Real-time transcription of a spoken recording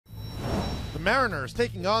Mariners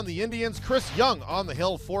taking on the Indians. Chris Young on the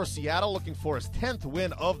hill for Seattle, looking for his 10th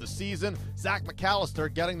win of the season. Zach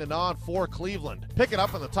McAllister getting the nod for Cleveland. Picking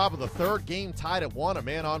up in the top of the third, game tied at 1, a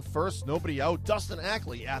man on first, nobody out. Dustin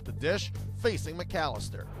Ackley at the dish, facing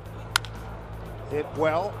McAllister. Hit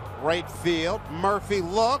well, right field. Murphy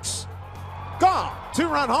looks. Gone.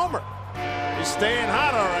 2-run homer. He's staying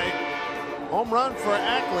hot, all right. Home run for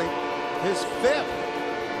Ackley, his 5th.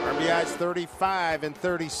 RBI's 35 and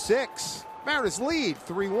 36. Mariners lead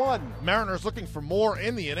 3-1. Mariners looking for more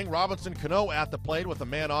in the inning. Robinson Cano at the plate with a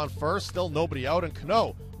man on first. Still nobody out. And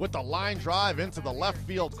Cano with the line drive into the left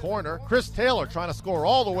field corner. Chris Taylor trying to score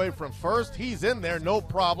all the way from first. He's in there, no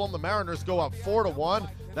problem. The Mariners go up 4-1.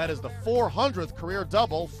 That is the 400th career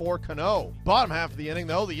double for Cano. Bottom half of the inning,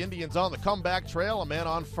 though, the Indians on the comeback trail. A man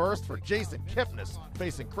on first for Jason Kipnis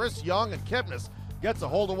facing Chris Young. And Kipnis gets a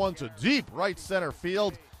hold of one to deep right center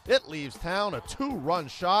field. It leaves town, a 2-run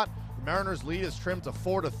shot. The Mariners' lead is trimmed to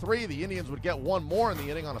 4-3. The Indians would get one more in the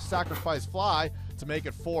inning on a sacrifice fly to make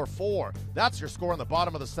it 4-4. That's your score in the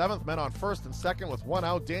bottom of the 7th. Men on first and second with one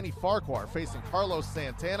out. Danny Farquhar facing Carlos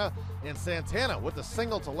Santana. And Santana with the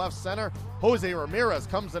single to left center. Jose Ramirez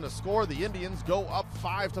comes in to score. The Indians go up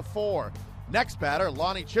 5-4. Next batter,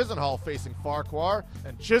 Lonnie Chisenhall facing Farquhar.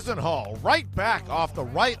 And Chisenhall right back off the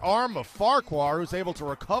right arm of Farquhar, who's able to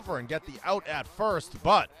recover and get the out at first.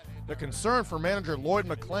 But the concern for manager Lloyd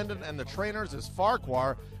McClendon and the trainers is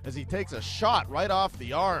Farquhar, as he takes a shot right off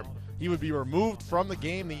the arm. He would be removed from the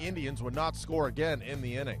game. The Indians would not score again in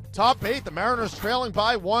the inning. Top 8, the Mariners trailing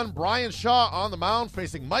by 1. Brian Shaw on the mound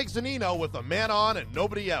facing Mike Zunino with a man on and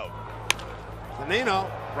nobody out. Zunino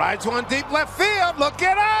rides one deep left field. Look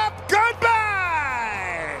it up.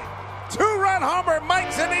 Goodbye. 2-run homer. Mike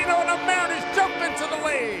Zunino and the Mariners jump into the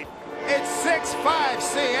lead. It's 6-5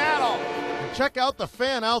 Seattle. Check out the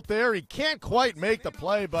fan out there. He can't quite make the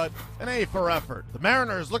play, but an A for effort. The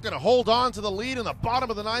Mariners looking to hold on to the lead in the bottom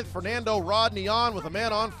of the 9th. Fernando Rodney on with a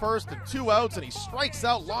man on first and 2 outs, and he strikes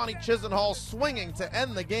out Lonnie Chisenhall swinging to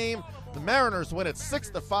end the game. The Mariners win it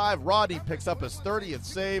 6-5. Rodney picks up his 30th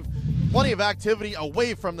save. Plenty of activity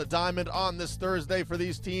away from the diamond on this Thursday for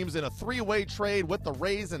these teams in a 3-way trade with the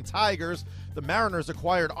Rays and Tigers. The Mariners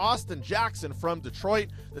acquired Austin Jackson from Detroit.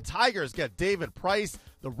 The Tigers get David Price.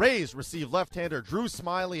 The Rays receive left-hander Drew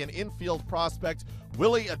Smyly and infield prospect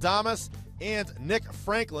Willie Adames and Nick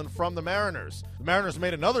Franklin from the Mariners. The Mariners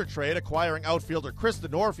made another trade, acquiring outfielder Chris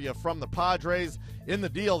Denorfia from the Padres. In the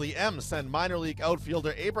deal, the M's send minor league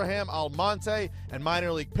outfielder Abraham Almonte and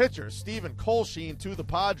minor league pitcher Stephen Colsheen to the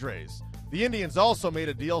Padres. The Indians also made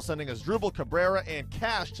a deal sending Asdrubal Cabrera and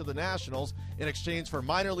cash to the Nationals in exchange for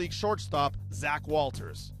minor league shortstop Zach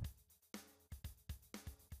Walters.